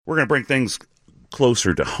We're going to bring things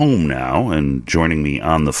closer to home now, and joining me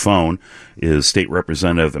on the phone is State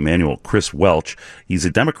Representative Emanuel Chris Welch. He's a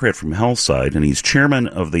Democrat from Hillside, and he's chairman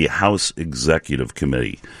of the House Executive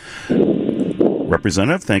Committee.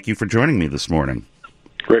 Representative, thank you for joining me this morning.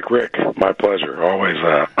 Rick, my pleasure. Always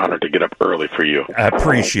honored to get up early for you. I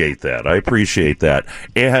appreciate that.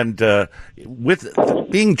 And with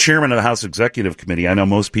being chairman of the House Executive Committee, I know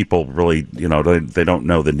most people really, they don't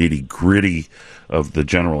know the nitty-gritty of the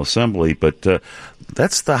General Assembly, but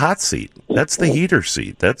that's the hot seat. That's the heater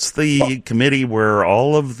seat. That's the committee where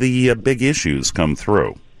all of the big issues come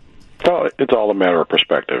through. Oh, it's all a matter of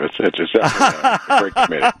perspective. It's definitely a great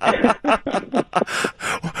committee.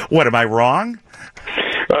 What, am I wrong?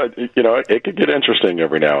 It could get interesting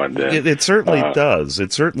every now and then. It certainly does.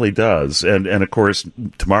 It certainly does. And of course,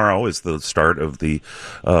 tomorrow is the start of the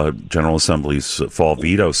General Assembly's fall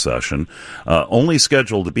veto session. Only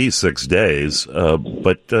scheduled to be 6 days,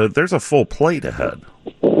 but there's a full plate ahead.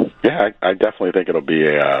 Yeah, I definitely think it'll be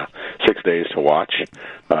 6 days to watch.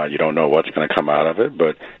 You don't know what's going to come out of it,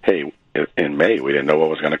 but hey, in May, we didn't know what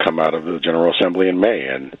was going to come out of the General Assembly in May,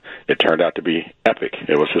 and it turned out to be epic.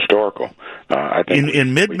 It was historical. I think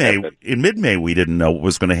in mid-May, we didn't know what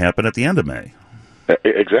was going to happen at the end of May.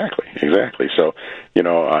 Exactly. So,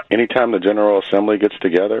 anytime the General Assembly gets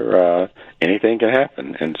together, anything can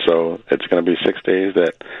happen. And so it's going to be 6 days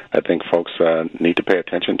that I think folks need to pay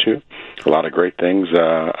attention to. A lot of great things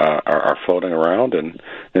are floating around, and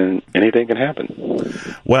anything can happen.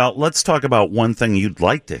 Well, let's talk about one thing you'd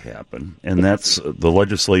like to happen, and that's the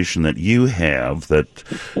legislation that you have that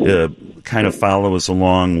kind of follows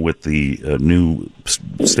along with the new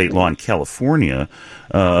state law in California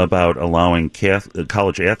about allowing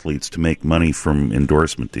college athletes to make money from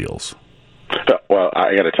endorsement deals. Well,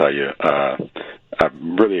 I got to tell you,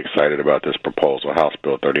 I'm really excited about this proposal, House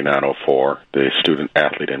Bill 3904, the Student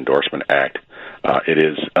Athlete Endorsement Act. It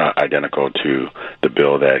is identical to the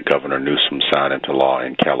bill that Governor Newsom signed into law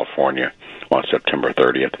in California on September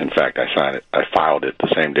 30th. In fact, I filed it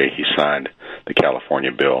the same day he signed the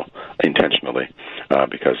California bill intentionally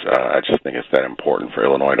because I just think it's that important for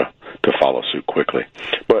Illinois to follow suit quickly.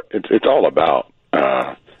 But it's all about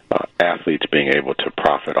athletes being able to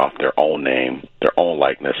profit off their own name, their own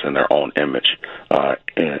likeness, and their own image.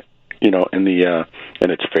 And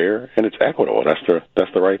it's fair and it's equitable.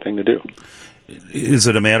 That's the right thing to do. Is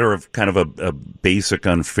it a matter of kind of a basic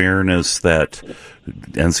unfairness that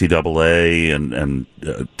NCAA and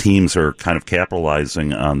teams are kind of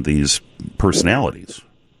capitalizing on these personalities?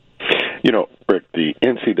 Rick, the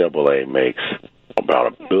NCAA makes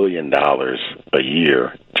about $1 billion a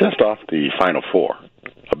year just off the Final Four.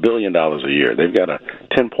 $1 billion a year. They've got a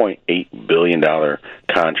 $10.8 billion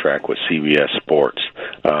contract with CBS Sports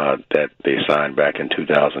that they signed back in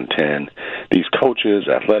 2010. These coaches,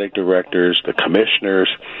 athletic directors, the commissioners,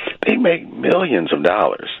 they make millions of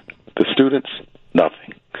dollars. The students,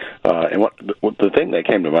 nothing. And the thing that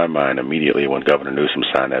came to my mind immediately when Governor Newsom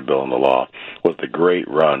signed that bill into law was the great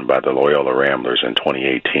run by the Loyola Ramblers in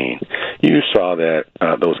 2018. You saw that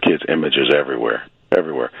those kids' images everywhere.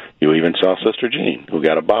 You even saw Sister Jean, who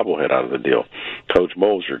got a bobblehead out of the deal. Coach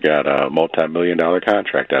Moser got a multi-million-dollar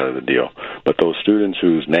contract out of the deal. But those students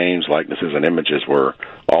whose names, likenesses, and images were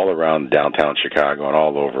all around downtown Chicago and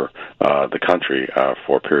all over the country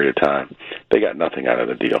for a period of time, they got nothing out of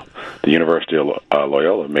the deal. The University of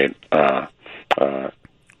Loyola made, I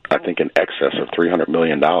think, in excess of $300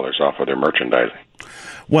 million off of their merchandising.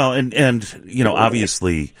 Well, and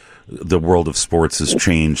obviously the world of sports has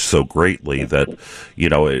changed so greatly that,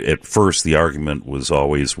 at first the argument was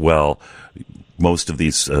always, well, most of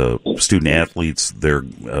these student athletes, they're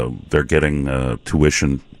getting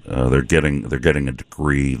tuition, they're getting a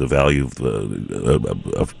degree, the value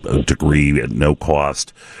of a degree at no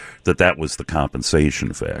cost, that was the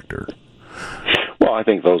compensation factor. Well, I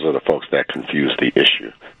think those are the folks that confuse the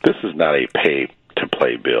issue. This is not a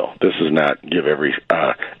pay-to-play bill. This is not give every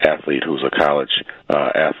athlete who's a college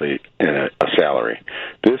athlete a salary.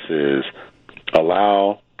 This is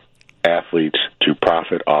allow athletes to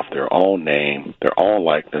profit off their own name, their own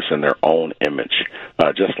likeness, and their own image,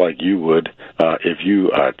 just like you would if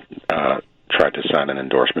you tried to sign an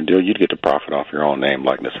endorsement deal. You'd get to profit off your own name,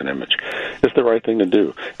 likeness, and image. It's the right thing to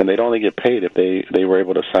do, and they'd only get paid if they were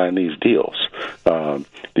able to sign these deals.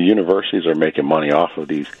 The universities are making money off of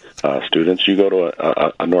these students. You go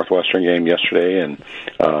to a Northwestern game yesterday, and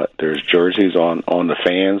there's jerseys on the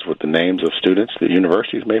fans with the names of students. The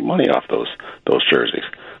universities made money off those jerseys,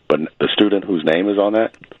 but the student whose name is on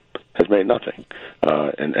that, has made nothing.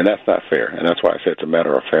 And that's not fair. And that's why I say it's a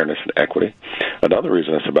matter of fairness and equity. Another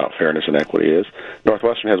reason it's about fairness and equity is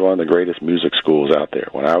Northwestern has one of the greatest music schools out there.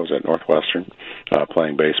 When I was at Northwestern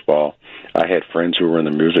playing baseball, I had friends who were in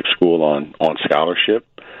the music school on scholarship.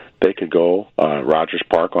 They could go Rogers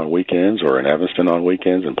Park on weekends or in Evanston on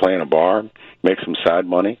weekends and play in a bar, make some side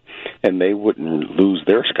money, and they wouldn't lose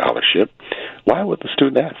their scholarship. Why would the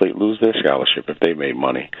student-athlete lose their scholarship if they made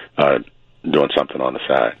money doing something on the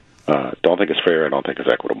side? Don't think it's fair. I don't think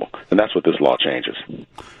it's equitable. And that's what this law changes.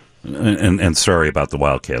 And sorry about the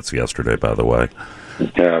Wildcats yesterday, by the way.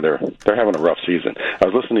 Yeah, they're having a rough season. I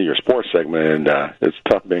was listening to your sports segment, and it's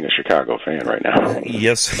tough being a Chicago fan right now.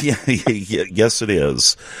 Yes, yes, it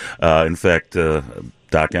is. In fact,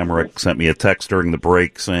 Doc Emmerich sent me a text during the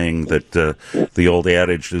break saying that the old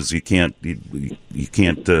adage is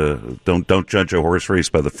don't judge a horse race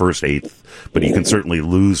by the first eighth, but you can certainly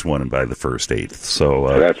lose one by the first eighth. So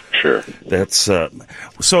that's for sure. That's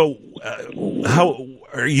so. How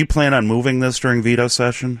are you plan on moving this during veto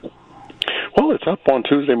session? Well, it's up on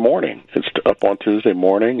Tuesday morning. It's up on Tuesday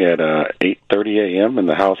morning at 8:30 a.m. in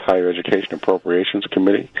the House Higher Education Appropriations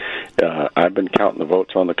Committee. I've been counting the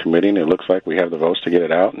votes on the committee, and it looks like we have the votes to get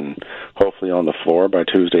it out and hopefully on the floor by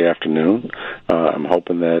Tuesday afternoon. I'm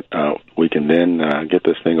hoping that we can then get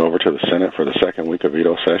this thing over to the Senate for the second week of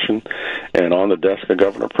veto session, and on the desk of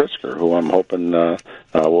Governor Pritzker, who I'm hoping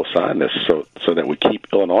will sign this so that we keep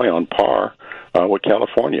Illinois on par with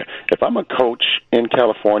California. If I'm a coach in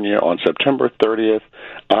California on September 30th,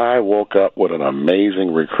 I woke up with an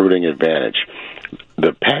amazing recruiting advantage.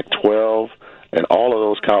 The Pac-12 and all of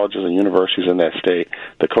those colleges and universities in that state,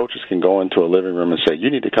 the coaches can go into a living room and say, you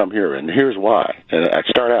need to come here, and here's why. And I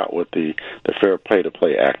start out with the Fair Pay to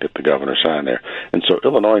Play Act that the governor signed there. And so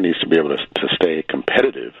Illinois needs to be able to stay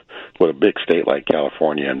competitive with a big state like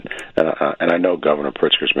California. And I know Governor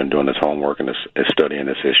Pritzker's been doing his homework and is studying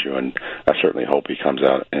this issue, and I certainly hope he comes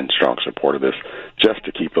out in strong support of this just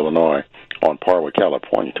to keep Illinois on par with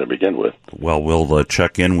California to begin with. Well, we'll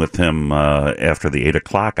check in with him after the 8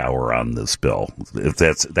 o'clock hour on this bill, if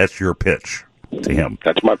that's your pitch to him.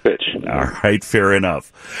 That's my pitch. All right, fair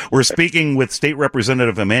enough. We're speaking with State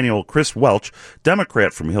Representative Emanuel Chris Welch,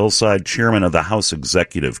 Democrat from Hillside, Chairman of the House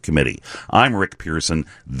Executive Committee. I'm Rick Pearson.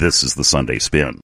 This is the Sunday Spin.